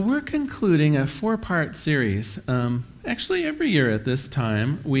We're concluding a 4-part series. Actually, every year at this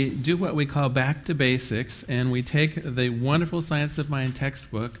time, we do what we call Back to Basics, and we take the wonderful Science of Mind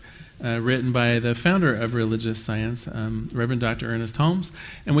textbook written by the founder of religious science, Reverend Dr. Ernest Holmes,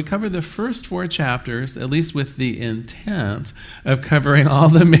 and we cover the first 4 chapters, at least with the intent of covering all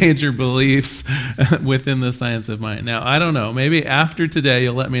the major beliefs within the Science of Mind. Now, I don't know, maybe after today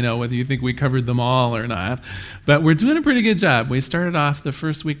you'll let me know whether you think we covered them all or not, but we're doing a pretty good job. We started off the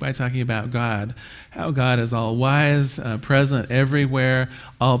first week by talking about God, how God is all-wise, present everywhere,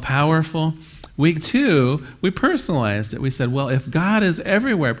 all-powerful. Week 2, we personalized it. We said, well, if God is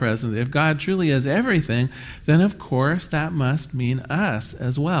everywhere present, if God truly is everything, then of course that must mean us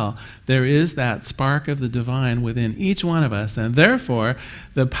as well. There is that spark of the divine within each one of us, and therefore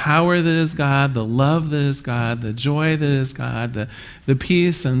the power that is God, the love that is God, the joy that is God, the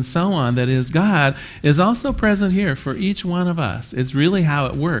peace and so on that is God is also present here for each one of us. It's really how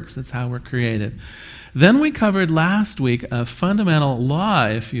it works. It's how we're created. Then we covered last week a fundamental law,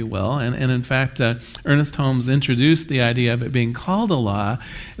 if you will, and in fact, Ernest Holmes introduced the idea of it being called a law,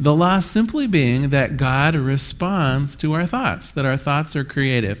 the law simply being that God responds to our thoughts, that our thoughts are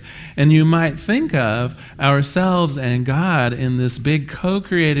creative. And you might think of ourselves and God in this big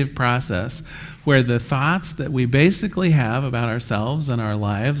co-creative process where the thoughts that we basically have about ourselves and our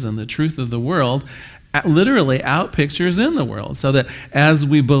lives and the truth of the world literally outpictures in the world, so that as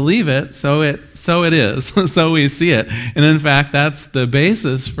we believe it, so it is, so we see it. And in fact, that's the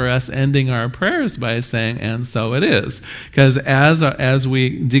basis for us ending our prayers by saying, and so it is. Because as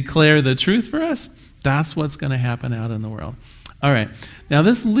we declare the truth for us, that's what's going to happen out in the world. All right. Now,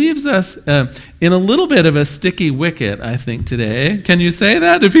 this leaves us in a little bit of a sticky wicket, I think, today. Can you say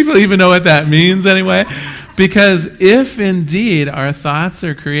that? Do people even know what that means anyway? Because if indeed our thoughts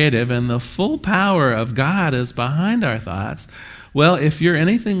are creative and the full power of God is behind our thoughts, well, if you're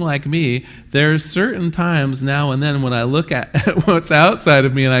anything like me, there's certain times now and then when I look at what's outside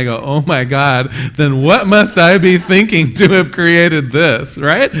of me and I go, oh my God, then what must I be thinking to have created this,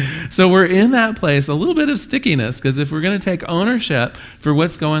 right? So we're in that place, a little bit of stickiness, because if we're going to take ownership for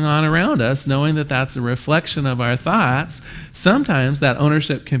what's going on around us, knowing that that's a reflection of our thoughts, sometimes that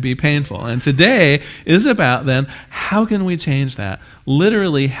ownership can be painful. And today is about then, how can we change that?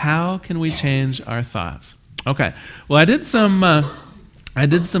 Literally, how can we change our thoughts? Okay, well, I did some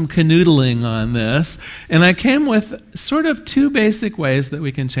canoodling on this, and I came with sort of 2 basic ways that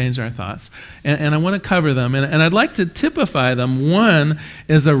we can change our thoughts, and I want to cover them, and I'd like to typify them. One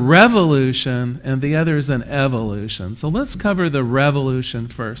is a revolution, and the other is an evolution. So let's cover the revolution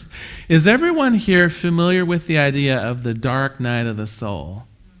first. Is everyone here familiar with the idea of the dark night of the soul?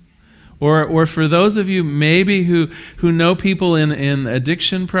 Or for those of you maybe who know people in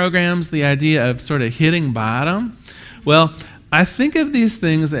addiction programs, the idea of sort of hitting bottom, well, I think of these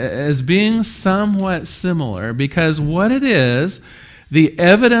things as being somewhat similar, because what it is, the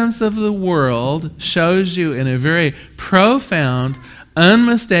evidence of the world shows you in a very profound,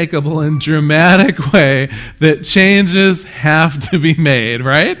 unmistakable and dramatic way that changes have to be made,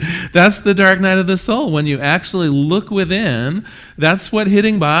 right? That's the dark night of the soul. When you actually look within, that's what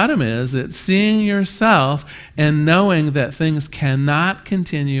hitting bottom is. It's seeing yourself and knowing that things cannot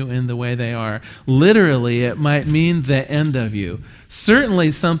continue in the way they are. Literally, it might mean the end of you.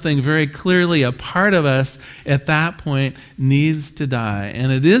 Certainly something very clearly a part of us at that point needs to die.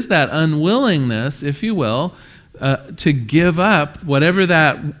 And it is that unwillingness, if you will, to give up whatever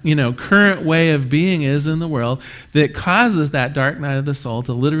that current way of being is in the world that causes that dark night of the soul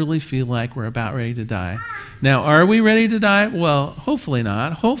to literally feel like we're about ready to die. Now, are we ready to die? Well, hopefully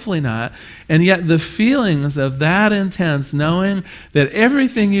not. And yet the feelings of that intense, knowing that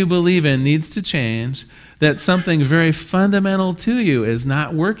everything you believe in needs to change, that something very fundamental to you is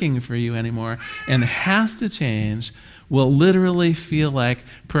not working for you anymore and has to change, will literally feel like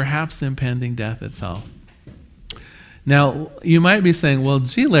perhaps impending death itself. Now, you might be saying, well,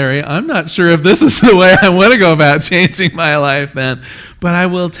 gee, Larry, I'm not sure if this is the way I want to go about changing my life then. But I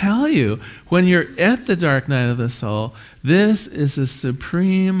will tell you, when you're at the dark night of the soul, this is a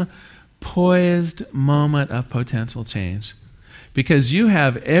supreme, poised moment of potential change. Because you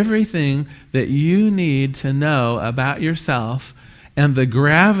have everything that you need to know about yourself and the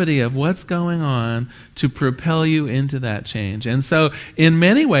gravity of what's going on to propel you into that change. And so in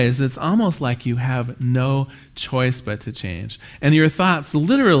many ways, it's almost like you have no choice but to change. And your thoughts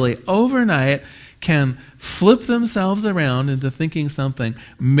literally overnight can flip themselves around into thinking something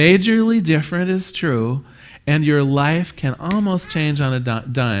majorly different is true, and your life can almost change on a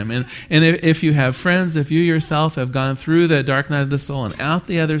dime. And if you have friends, if you yourself have gone through the dark night of the soul and out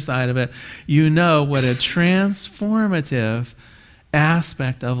the other side of it, you know what a transformative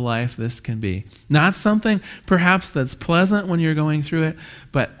aspect of life this can be. Not something perhaps that's pleasant when you're going through it,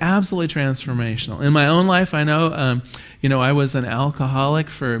 but absolutely transformational. In my own life, I know, I was an alcoholic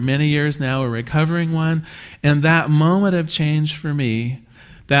for many years now, a recovering one, and that moment of change for me,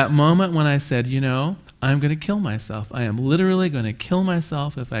 that moment when I said, I'm going to kill myself. I am literally going to kill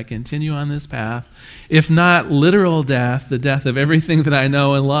myself if I continue on this path. If not literal death, the death of everything that I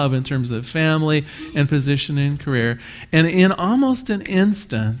know and love in terms of family and position and career. And in almost an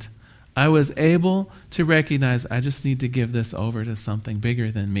instant, I was able to recognize I just need to give this over to something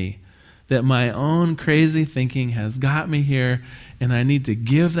bigger than me. That my own crazy thinking has got me here, and I need to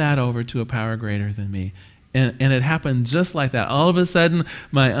give that over to a power greater than me. And it happened just like that. All of a sudden,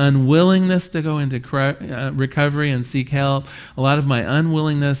 my unwillingness to go into recovery and seek help, a lot of my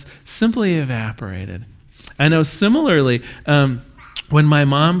unwillingness simply evaporated. I know similarly, when my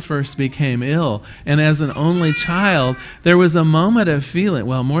mom first became ill, and as an only child, there was a moment of feeling,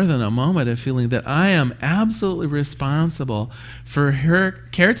 well, more than a moment of feeling, that I am absolutely responsible for her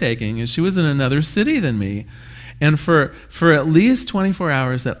caretaking, and she was in another city than me. And for at least 24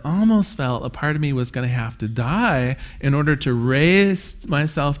 hours, that almost felt a part of me was going to have to die in order to raise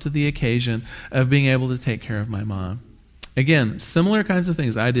myself to the occasion of being able to take care of my mom. Again, similar kinds of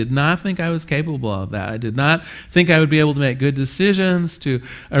things. I did not think I was capable of that. I did not think I would be able to make good decisions, to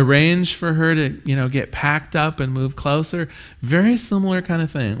arrange for her to, get packed up and move closer. Very similar kind of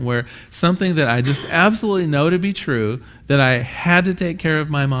thing, where something that I just absolutely know to be true, that I had to take care of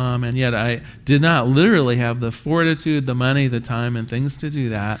my mom, and yet I did not literally have the fortitude, the money, the time, and things to do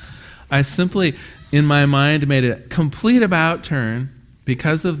that. I simply, in my mind, made a complete about turn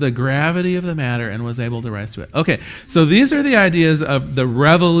because of the gravity of the matter and was able to rise to it. Okay, so these are the ideas of the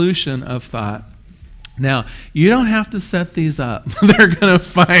revolution of thought. Now, you don't have to set these up. They're going to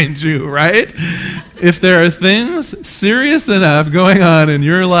find you, right? If there are things serious enough going on in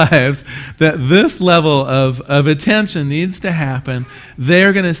your lives that this level of attention needs to happen,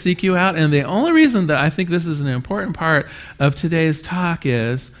 they're going to seek you out. And the only reason that I think this is an important part of today's talk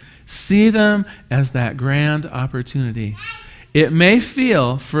is see them as that grand opportunity. It may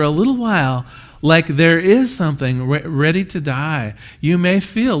feel for a little while like there is something ready to die. You may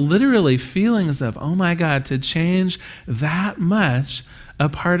feel literally feelings of, oh my God, to change that much, a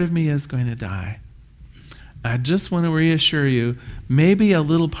part of me is going to die. I just want to reassure you, maybe a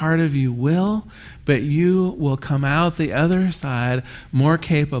little part of you will, but you will come out the other side more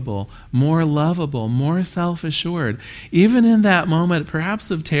capable, more lovable, more self-assured. Even in that moment,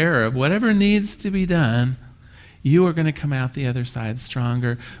 perhaps of terror, of whatever needs to be done, you are going to come out the other side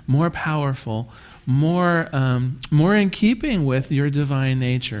stronger, more powerful, more in keeping with your divine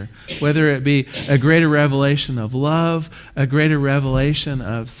nature, whether it be a greater revelation of love, a greater revelation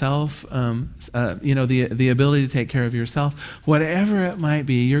of self, the ability to take care of yourself, whatever it might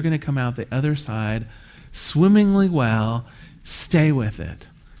be, you're going to come out the other side swimmingly well. Stay with it.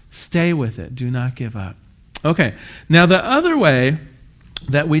 Stay with it. Do not give up. Okay, now the other way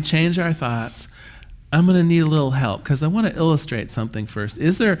that we change our thoughts, I'm going to need a little help because I want to illustrate something first.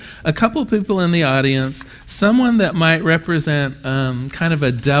 Is there a couple people in the audience, someone that might represent kind of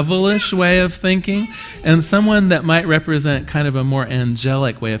a devilish way of thinking and someone that might represent kind of a more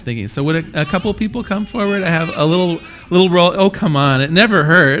angelic way of thinking? So would a couple people come forward? I have a little roll. Oh, come on. It never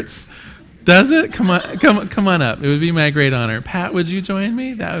hurts. Does it? Come on up. It would be my great honor. Pat, would you join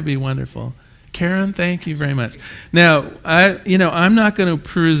me? That would be wonderful. Karen, thank you very much. Now, I'm not going to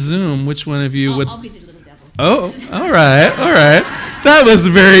presume which one of you would. I'll be the little devil. Oh, all right. That was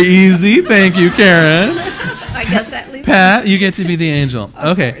very easy. Thank you, Karen. I guess that leaves Pat, you get to be the angel.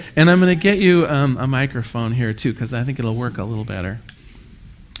 Okay, course. and I'm going to get you a microphone here too, because I think it'll work a little better.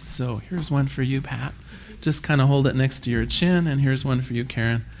 So here's one for you, Pat. Just kind of hold it next to your chin, and here's one for you,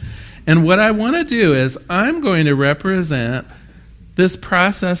 Karen. And what I want to do is I'm going to represent this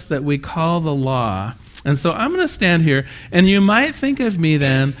process that we call the law. And so I'm going to stand here, and you might think of me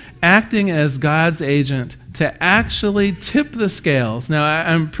then acting as God's agent to actually tip the scales. Now,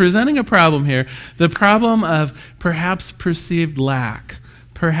 I'm presenting a problem here, the problem of perhaps perceived lack,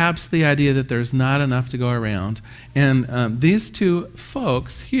 perhaps the idea that there's not enough to go around. And these two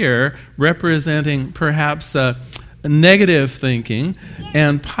folks here representing perhaps negative thinking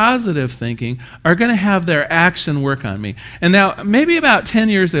and positive thinking are going to have their action work on me. And now, maybe about 10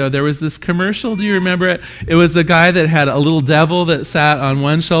 years ago, there was this commercial. Do you remember it? It was a guy that had a little devil that sat on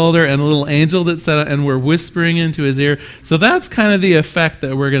one shoulder and a little angel that sat and were whispering into his ear. So that's kind of the effect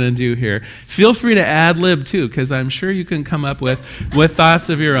that we're going to do here. Feel free to ad-lib too, because I'm sure you can come up with thoughts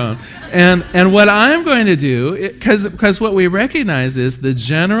of your own. And what I'm going to do, because what we recognize is the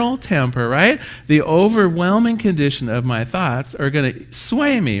general temper, right? The overwhelming condition condition of my thoughts are going to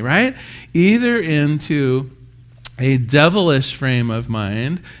sway me, right? Either into a devilish frame of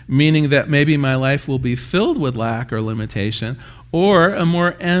mind, meaning that maybe my life will be filled with lack or limitation, or a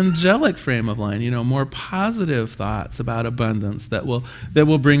more angelic frame of mind, more positive thoughts about abundance that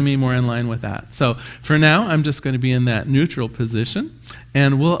will bring me more in line with that. So for now, I'm just going to be in that neutral position,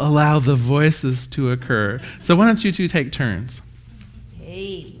 and we'll allow the voices to occur. So why don't you two take turns?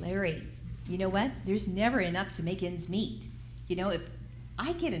 Hey, Larry, you know what? There's never enough to make ends meet. If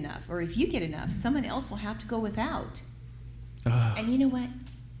I get enough, or if you get enough, someone else will have to go without. And you know what?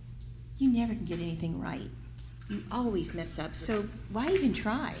 You never can get anything right. You always mess up, so why even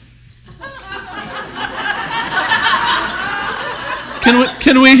try?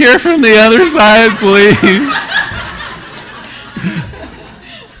 Can we hear from the other side, please?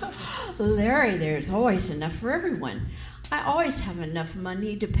 Larry, there's always enough for everyone. I always have enough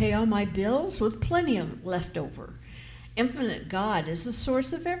money to pay all my bills with plenty of left over. Infinite God is the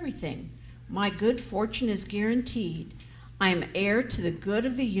source of everything. My good fortune is guaranteed. I am heir to the good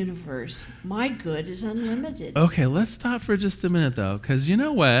of the universe. My good is unlimited. Okay, let's stop for just a minute, though, because you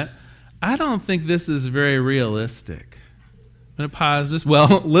know what? I don't think this is very realistic. I'm going to pause this.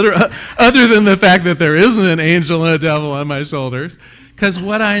 Well, literally, other than the fact that there isn't an angel and a devil on my shoulders, because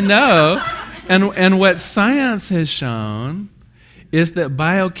what I know and what science has shown is that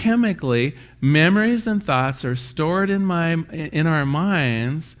biochemically, memories and thoughts are stored in our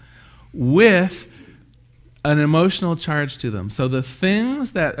minds with an emotional charge to them. So the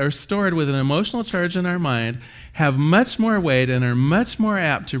things that are stored with an emotional charge in our mind have much more weight and are much more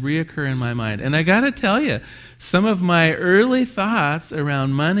apt to reoccur in my mind. And I got to tell you, some of my early thoughts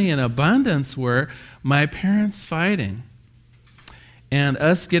around money and abundance were my parents fighting and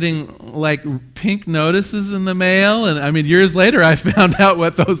us getting like pink notices in the mail. And years later I found out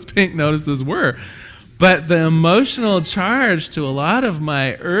what those pink notices were. But the emotional charge to a lot of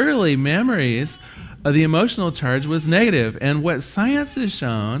my early memories, the emotional charge was negative. And what science has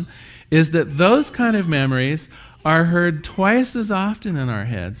shown is that those kind of memories are heard twice as often in our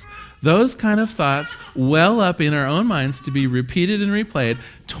heads. Those kind of thoughts well up in our own minds to be repeated and replayed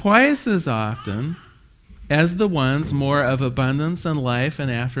twice as often as the ones more of abundance and life and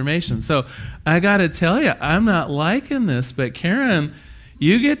affirmation. So I got to tell you, I'm not liking this, but Karen,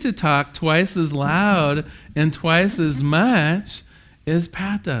 you get to talk twice as loud and twice as much as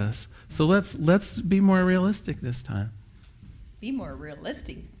Pat does. So let's be more realistic this time. Be more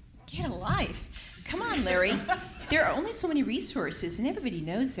realistic? Get a life. Come on, Larry. There are only so many resources, and everybody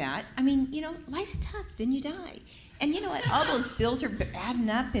knows that. Life's tough, then you die. And you know what? All those bills are adding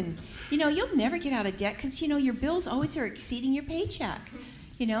up, and, you'll never get out of debt because, your bills always are exceeding your paycheck.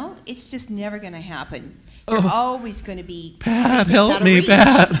 It's just never going to happen. You're always going to be... Pat, help me,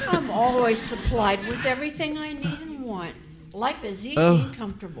 Pat. I'm always supplied with everything I need and want. Life is easy and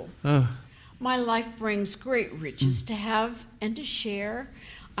comfortable. My life brings great riches to have and to share.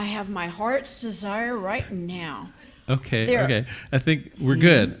 I have my heart's desire right now. Okay. I think we're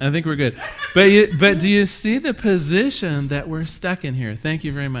good. But do you see the position that we're stuck in here? Thank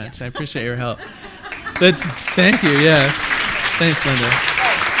you very much. I appreciate your help. Thank you, yes. Thanks, Linda.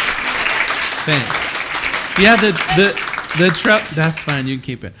 Thanks. Yeah, that's fine, you can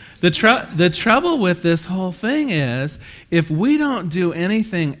keep it. The trouble with this whole thing is if we don't do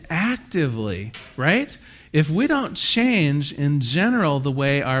anything actively, right? If we don't change in general the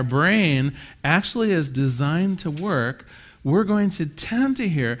way our brain actually is designed to work, we're going to tend to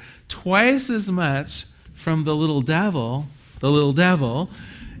hear twice as much from the little devil,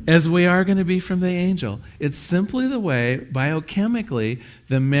 as we are going to be from the angel. It's simply the way, biochemically,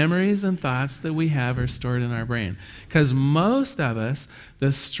 the memories and thoughts that we have are stored in our brain. Because most of us,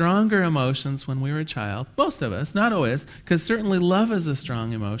 the stronger emotions when we were a child, most of us, not always, because certainly love is a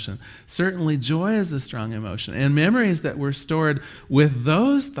strong emotion, certainly joy is a strong emotion, and memories that were stored with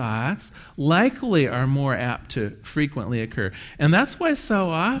those thoughts likely are more apt to frequently occur. And that's why so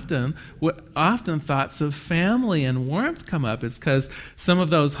often thoughts of family and warmth come up. It's because some of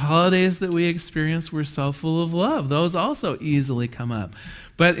those holidays that we experienced were so full of love. Those also easily come up.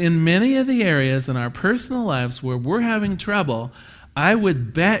 But in many of the areas in our personal lives where we're having trouble, I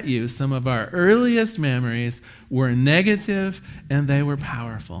would bet you some of our earliest memories were negative and they were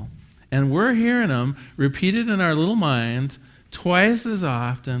powerful. And we're hearing them repeated in our little mind twice as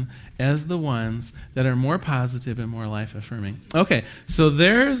often as the ones that are more positive and more life-affirming. Okay, so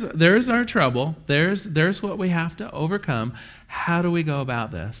there's our trouble. There's what we have to overcome. How do we go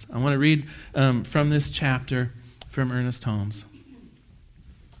about this? I want to read from this chapter from Ernest Holmes.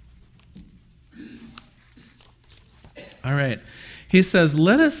 All right. He says,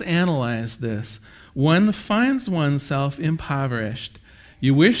 let us analyze this. one finds oneself impoverished.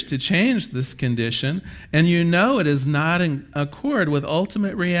 You wish to change this condition, and you know it is not in accord with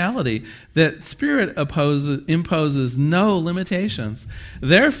ultimate reality, that Spirit imposes no limitations.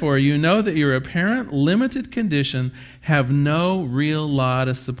 Therefore, you know that your apparent limited condition have no real law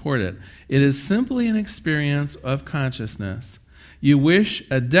to support it. It is simply an experience of consciousness. You wish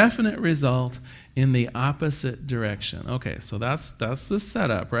a definite result in the opposite direction. Okay, so that's the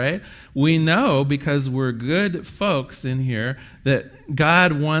setup, right? We know, because we're good folks in here, that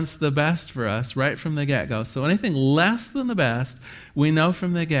God wants the best for us right from the get-go. So anything less than the best, we know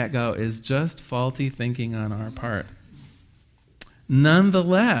from the get-go, is just faulty thinking on our part.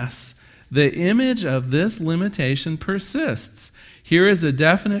 Nonetheless, the image of this limitation persists. Here is a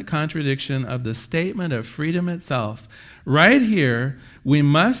definite contradiction of the statement of freedom itself. Right here, we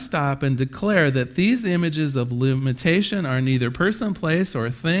must stop and declare that these images of limitation are neither person, place, or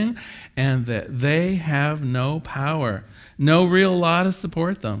thing, and that they have no power, no real law to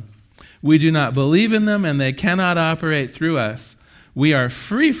support them. We do not believe in them, and they cannot operate through us. We are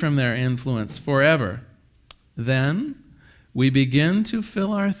free from their influence forever. Then we begin to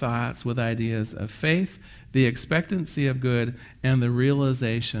fill our thoughts with ideas of faith, the expectancy of good, and the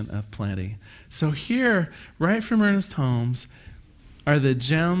realization of plenty. So here, right from Ernest Holmes, are the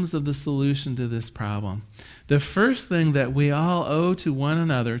gems of the solution to this problem. The first thing that we all owe to one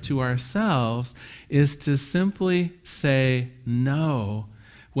another, to ourselves, is to simply say no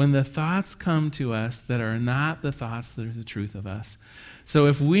when the thoughts come to us that are not the thoughts that are the truth of us. So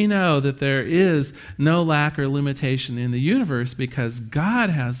if we know that there is no lack or limitation in the universe because God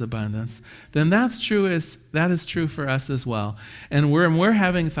has abundance, then that is true for us as well. And when we're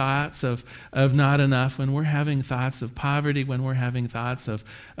having thoughts of not enough, when we're having thoughts of poverty, when we're having thoughts of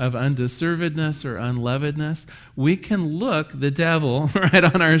undeservedness or unlovedness, we can look the devil right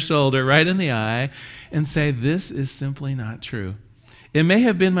on our shoulder, right in the eye, and say, this is simply not true. It may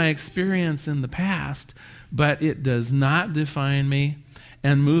have been my experience in the past, but it does not define me.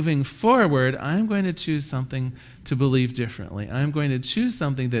 And moving forward, I'm going to choose something to believe differently. I'm going to choose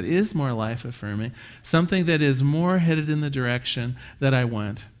something that is more life-affirming, something that is more headed in the direction that I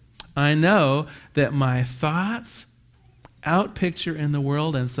want. I know that my thoughts outpicture in the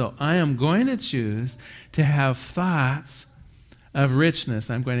world, and so I am going to choose to have thoughts of richness.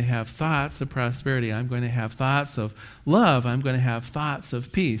 I'm going to have thoughts of prosperity. I'm going to have thoughts of love. I'm going to have thoughts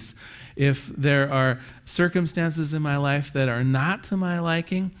of peace. If there are circumstances in my life that are not to my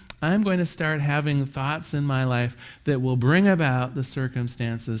liking, I'm going to start having thoughts in my life that will bring about the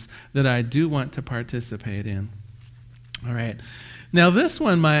circumstances that I do want to participate in. All right. Now this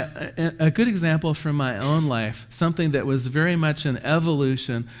one, a good example from my own life, something that was very much an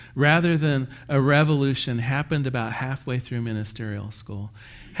evolution rather than a revolution, happened about halfway through ministerial school.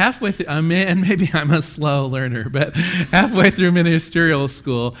 Halfway through, and maybe I'm a slow learner, but halfway through ministerial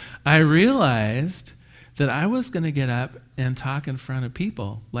school, I realized that I was going to get up and talk in front of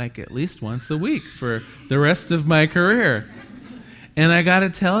people like at least once a week for the rest of my career. And I got to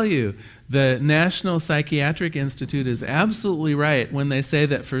tell you, the National Psychiatric Institute is absolutely right when they say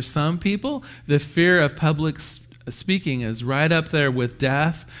that for some people, the fear of public speaking is right up there with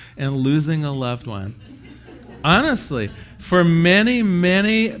death and losing a loved one. Honestly, for many,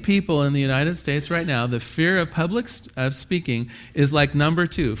 many people in the United States right now, the fear of public speaking is like number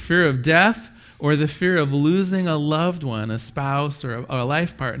 2. Fear of death or the fear of losing a loved one, a spouse or a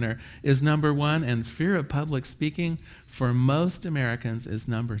life partner, is number 1, and fear of public speaking for most Americans is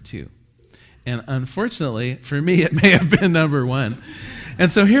number 2. And unfortunately, for me, it may have been number 1.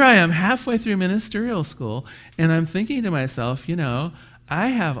 And so here I am halfway through ministerial school, and I'm thinking to myself, I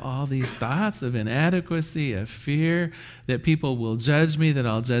have all these thoughts of inadequacy, of fear, that people will judge me, that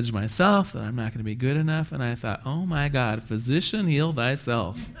I'll judge myself, that I'm not going to be good enough. And I thought, oh my God, physician, heal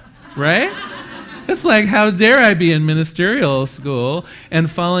thyself, right? It's like, how dare I be in ministerial school and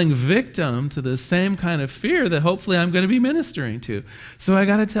falling victim to the same kind of fear that hopefully I'm going to be ministering to. So I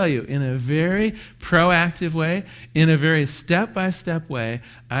got to tell you, in a very proactive way, in a very step-by-step way,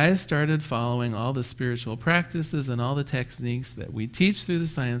 I started following all the spiritual practices and all the techniques that we teach through the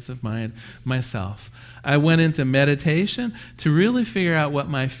Science of Mind myself. I went into meditation to really figure out what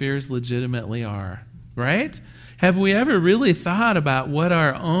my fears legitimately are, right? Have we ever really thought about what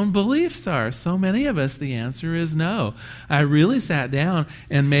our own beliefs are? So many of us, the answer is no. I really sat down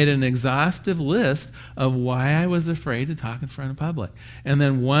and made an exhaustive list of why I was afraid to talk in front of public. And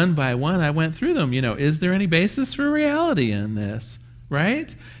then one by one, I went through them. Is there any basis for reality in this?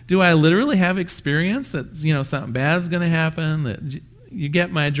 Right? Do I literally have experience that, something bad's going to happen? That you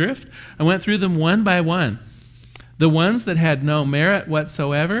get my drift? I went through them one by one. The ones that had no merit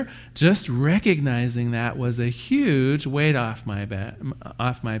whatsoever, just recognizing that was a huge weight off my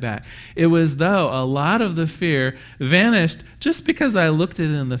back. It was though a lot of the fear vanished just because I looked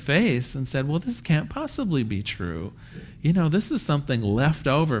it in the face and said, well, this can't possibly be true. This is something left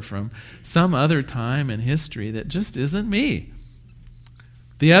over from some other time in history that just isn't me.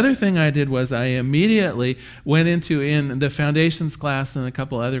 The other thing I did was I immediately went into, in the foundations class and a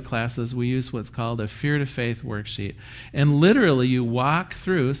couple other classes, we use what's called a fear to faith worksheet. And literally you walk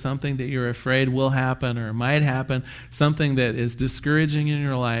through something that you're afraid will happen or might happen, something that is discouraging in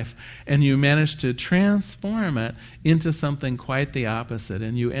your life, and you manage to transform it into something quite the opposite.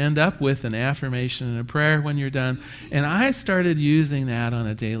 And you end up with an affirmation and a prayer when you're done. And I started using that on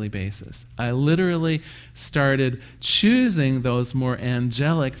a daily basis. I literally started choosing those more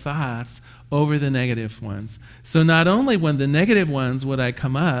angelic thoughts over the negative ones. So not only when the negative ones when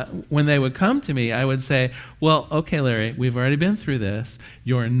they would come to me, I would say, well, okay, Larry, we've already been through this.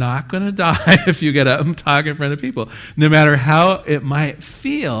 You're not going to die if you get up and talk in front of people. No matter how it might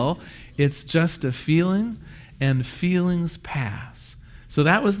feel, it's just a feeling, and feelings pass. So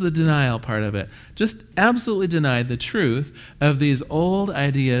that was the denial part of it. Just absolutely denied the truth of these old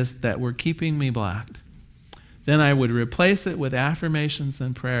ideas that were keeping me blocked. Then I would replace it with affirmations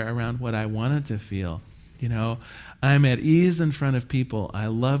and prayer around what I wanted to feel. I'm at ease in front of people. I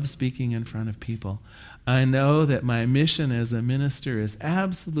love speaking in front of people. I know that my mission as a minister is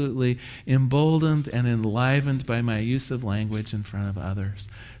absolutely emboldened and enlivened by my use of language in front of others.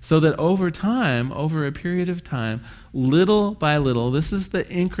 So that over time, over a period of time, little by little, this is the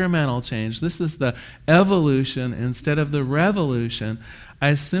incremental change. This is the evolution instead of the revolution.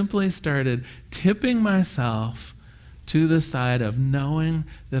 I simply started tipping myself to the side of knowing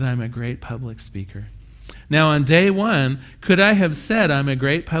that I'm a great public speaker. Now, on day one, could I have said I'm a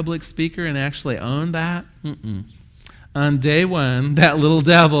great public speaker and actually owned that? Mm-mm. On day one, that little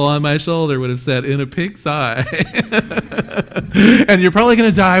devil on my shoulder would have said, in a pig's eye. And you're probably going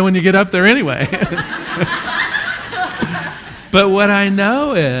to die when you get up there anyway. But what I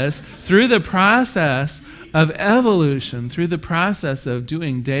know is, through the process of evolution, through the process of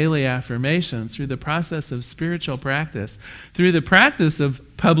doing daily affirmations, through the process of spiritual practice, through the practice of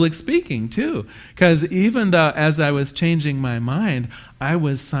public speaking too. Because even though as I was changing my mind, I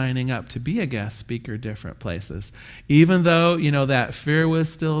was signing up to be a guest speaker different places. Even though, that fear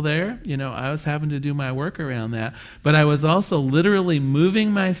was still there, I was having to do my work around that. But I was also literally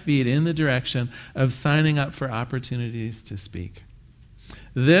moving my feet in the direction of signing up for opportunities to speak.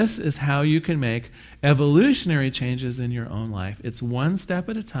 This is how you can make evolutionary changes in your own life. It's one step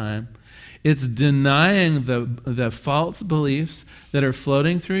at a time. It's denying the false beliefs that are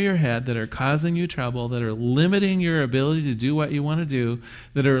floating through your head, that are causing you trouble, that are limiting your ability to do what you want to do,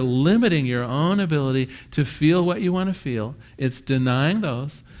 that are limiting your own ability to feel what you want to feel. It's denying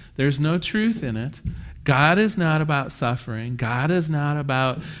those. There's no truth in it. God is not about suffering. God is not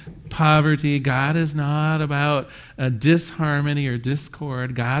about poverty. God is not about disharmony or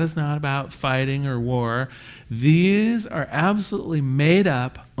discord. God is not about fighting or war. These are absolutely made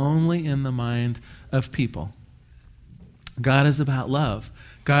up only in the mind of people. God is about love.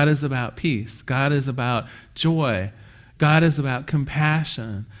 God is about peace. God is about joy. God is about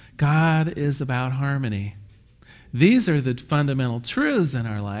compassion. God is about harmony. These are the fundamental truths in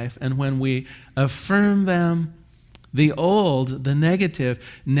our life, and when we affirm them, the old, the negative,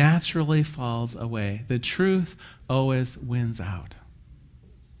 naturally falls away. The truth always wins out.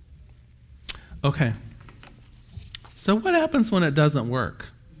 Okay, so what happens when it doesn't work?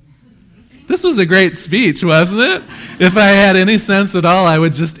 This was a great speech, wasn't it? If I had any sense at all, I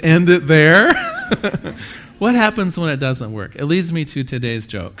would just end it there. What happens when it doesn't work? It leads me to today's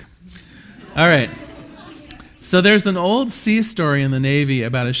joke. All right. So there's an old sea story in the Navy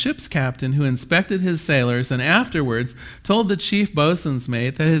about a ship's captain who inspected his sailors and afterwards told the chief boatswain's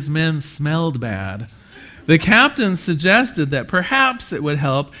mate that his men smelled bad. The captain suggested that perhaps it would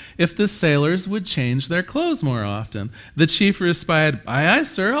help if the sailors would change their clothes more often. The chief replied, "Aye, aye,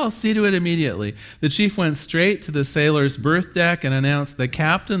 sir, I'll see to it immediately." The chief went straight to the sailors' berth deck and announced, "The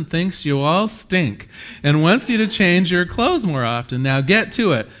captain thinks you all stink and wants you to change your clothes more often. Now get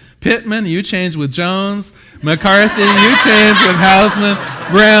to it. Pittman, you change with Jones. McCarthy, you change with Hausman.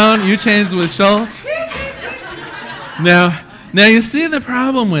 Brown, you change with Schultz." Now you see the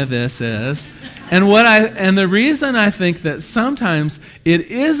problem with this is, and the reason I think that sometimes it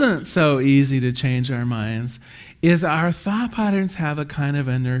isn't so easy to change our minds is our thought patterns have a kind of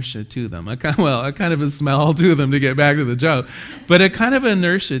inertia to them. A kind of a smell to them, to get back to the joke, but a kind of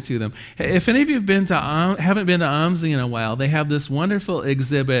inertia to them. If any of you haven't been to OMSI in a while, they have this wonderful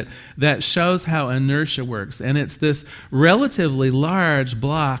exhibit that shows how inertia works. And it's this relatively large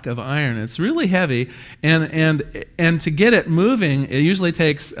block of iron. It's really heavy. And to get it moving, it usually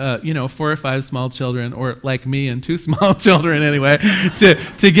takes 4 or 5 small children, or like me and 2 small children anyway,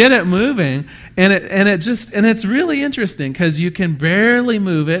 to get it moving. And it's really interesting because you can barely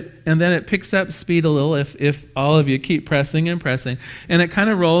move it, and then it picks up speed a little if all of you keep pressing and pressing, and it kind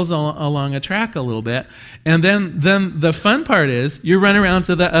of rolls along a track a little bit. And then the fun part is you run around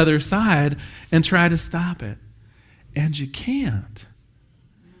to the other side and try to stop it, and you can't.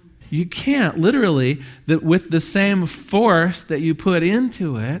 You can't, literally, that with the same force that you put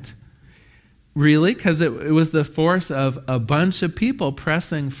into it. Really, because it was the force of a bunch of people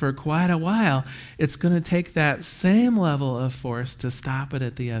pressing for quite a while. It's going to take that same level of force to stop it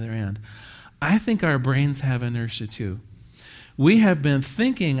at the other end. I think our brains have inertia too. We have been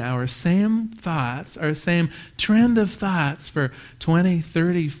thinking our same thoughts, our same trend of thoughts for 20,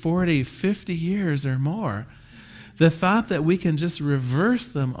 30, 40, 50 years or more. The thought that we can just reverse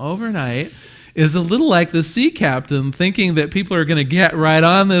them overnight is a little like the sea captain thinking that people are going to get right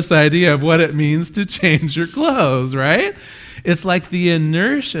on this idea of what it means to change your clothes, right? It's like the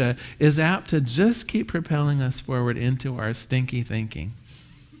inertia is apt to just keep propelling us forward into our stinky thinking.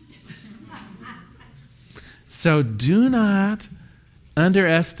 So do not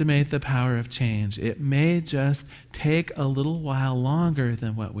underestimate the power of change. It may just take a little while longer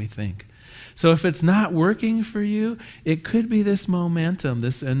than what we think. So if it's not working for you, it could be this momentum,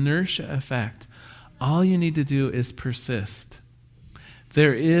 this inertia effect. All you need to do is persist.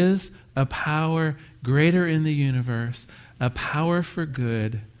 There is a power greater in the universe, a power for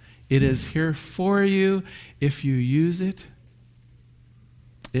good. It is here for you if you use it.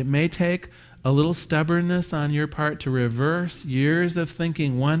 It may take a little stubbornness on your part to reverse years of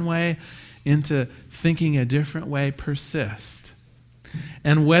thinking one way into thinking a different way. Persist.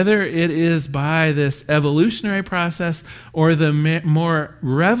 And whether it is by this evolutionary process or the more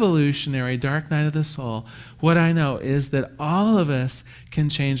revolutionary dark night of the soul, what I know is that all of us can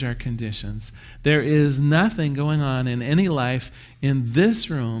change our conditions. There is nothing going on in any life in this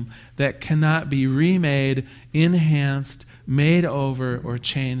room that cannot be remade, enhanced, made over, or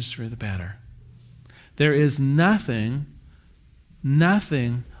changed for the better. There is nothing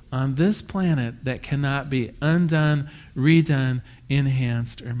on this planet that cannot be undone, redone,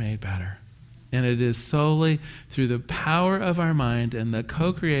 enhanced, or made better. And it is solely through the power of our mind and the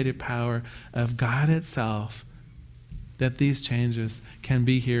co-creative power of God itself that these changes can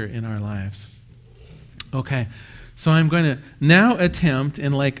be here in our lives. Okay, so I'm going to now attempt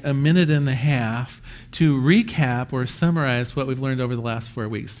in like a minute and a half to recap or summarize what we've learned over the last 4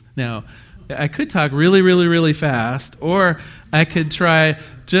 weeks. Now, I could talk really, really, really fast, or I could try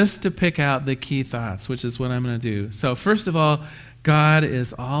just to pick out the key thoughts, which is what I'm going to do. So first of all, God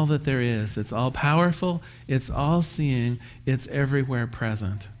is all that there is. It's all powerful. It's all seeing. It's everywhere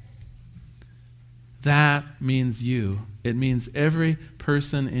present. That means you. It means every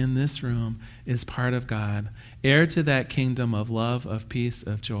person in this room is part of God, heir to that kingdom of love, of peace,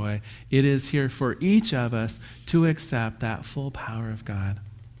 of joy. It is here for each of us to accept that full power of God.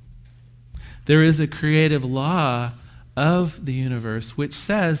 There is a creative law of the universe which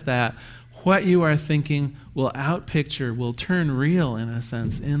says that what you are thinking will outpicture, will turn real in a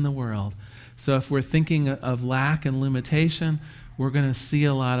sense in the world. So if we're thinking of lack and limitation, we're going to see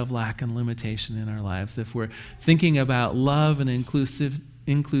a lot of lack and limitation in our lives. If we're thinking about love and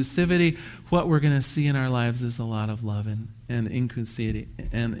inclusivity, what we're going to see in our lives is a lot of love and inclusivity.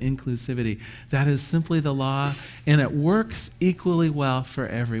 That is simply the law, and it works equally well for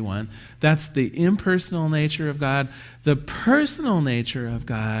everyone. That's the impersonal nature of God. The personal nature of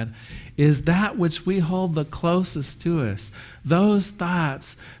God is that which we hold the closest to us. Those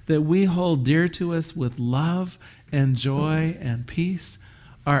thoughts that we hold dear to us with love and joy and peace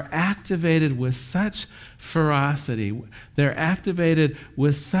are activated with such ferocity. They're activated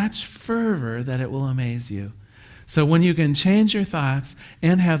with such fervor that it will amaze you. So when you can change your thoughts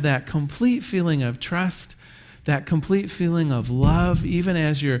and have that complete feeling of trust, that complete feeling of love, even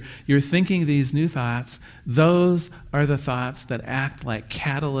as you're thinking these new thoughts, those are the thoughts that act like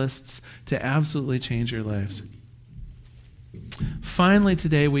catalysts to absolutely change your lives. Finally,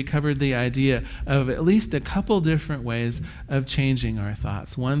 today we covered the idea of at least a couple different ways of changing our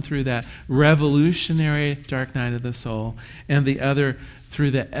thoughts. One through that revolutionary dark night of the soul, and the other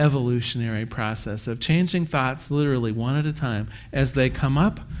through the evolutionary process of changing thoughts literally one at a time. As they come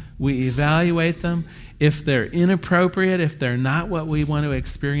up, we evaluate them. If they're inappropriate, if they're not what we want to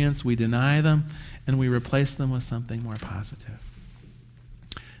experience, we deny them and we replace them with something more positive.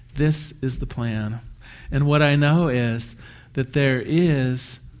 This is the plan. And what I know is that there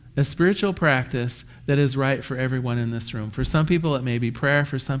is a spiritual practice that is right for everyone in this room. For some people, it may be prayer.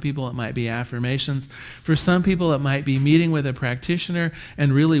 For some people, it might be affirmations. For some people, it might be meeting with a practitioner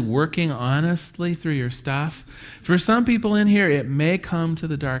and really working honestly through your stuff. For some people in here, it may come to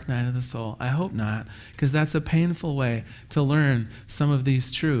the dark night of the soul. I hope not, because that's a painful way to learn some of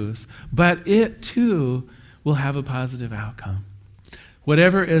these truths. But it, too, will have a positive outcome.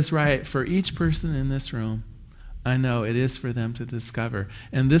 Whatever is right for each person in this room, I know it is for them to discover.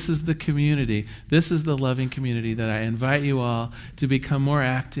 And this is the community, this is the loving community that I invite you all to become more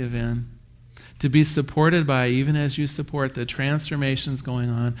active in, to be supported by, even as you support the transformations going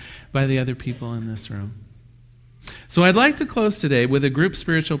on by the other people in this room. So I'd like to close today with a group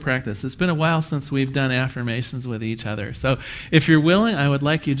spiritual practice. It's been a while since we've done affirmations with each other. So if you're willing, I would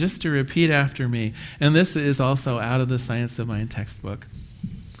like you just to repeat after me. And this is also out of the Science of Mind textbook.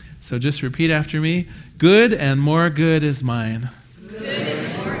 So just repeat after me. Good and more good is mine. Good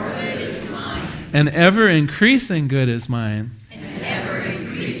and more good is mine. And ever increasing good is mine. And ever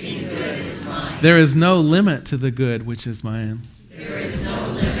increasing good is mine. There is no limit to the good which is mine. There is no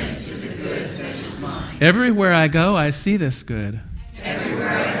limit to the good which is mine. Everywhere I go, I see this good. Everywhere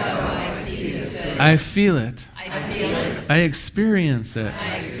I go, I see this good. I feel it. I feel it. I experience it.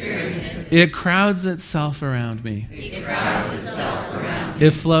 I experience it. It crowds itself around me. It crowds itself around me.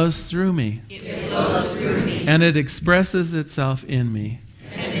 It flows through me. It flows through me. And it expresses itself in me.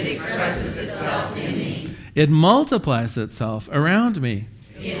 And it expresses itself in me. It multiplies itself around me.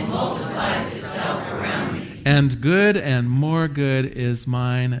 It multiplies itself around me. And good and more good is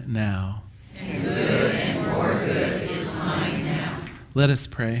mine now. And good and more good is mine now. Let us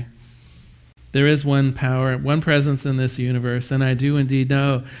pray. There is one power, one presence in this universe, and I do indeed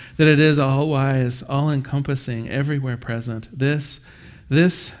know that it is all-wise, all-encompassing, everywhere present. This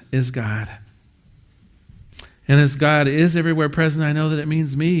is God. And as God is everywhere present, I know that it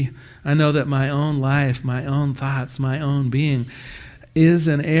means me. I know that my own life, my own thoughts, my own being is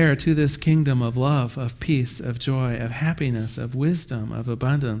an heir to this kingdom of love, of peace, of joy, of happiness, of wisdom, of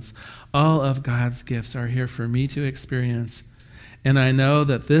abundance. All of God's gifts are here for me to experience. And I know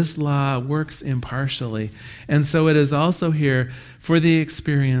that this law works impartially. And so it is also here for the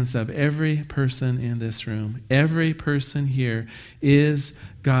experience of every person in this room. Every person here is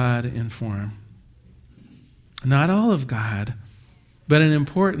God in form. Not all of God, but an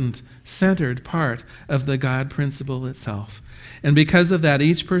important, centered part of the God principle itself. And because of that,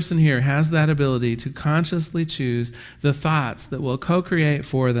 each person here has that ability to consciously choose the thoughts that will co-create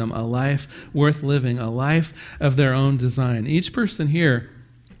for them a life worth living, a life of their own design. Each person here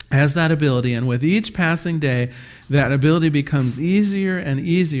has that ability, and with each passing day, that ability becomes easier and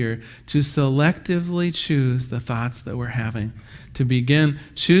easier to selectively choose the thoughts that we're having, to begin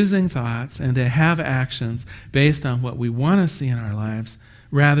choosing thoughts and to have actions based on what we want to see in our lives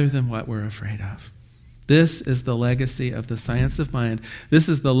rather than what we're afraid of. This is the legacy of the Science of Mind. This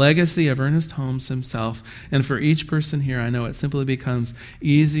is the legacy of Ernest Holmes himself. And for each person here, I know it simply becomes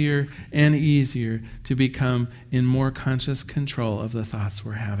easier and easier to become in more conscious control of the thoughts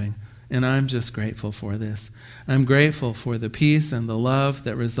we're having. And I'm just grateful for this. I'm grateful for the peace and the love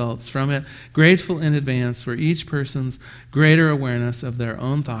that results from it. Grateful in advance for each person's greater awareness of their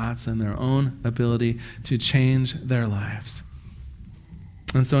own thoughts and their own ability to change their lives.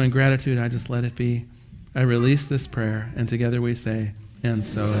 And so in gratitude, I just let it be. I release this prayer, and together we say, and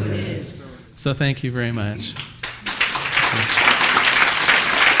so it is. So thank you very much.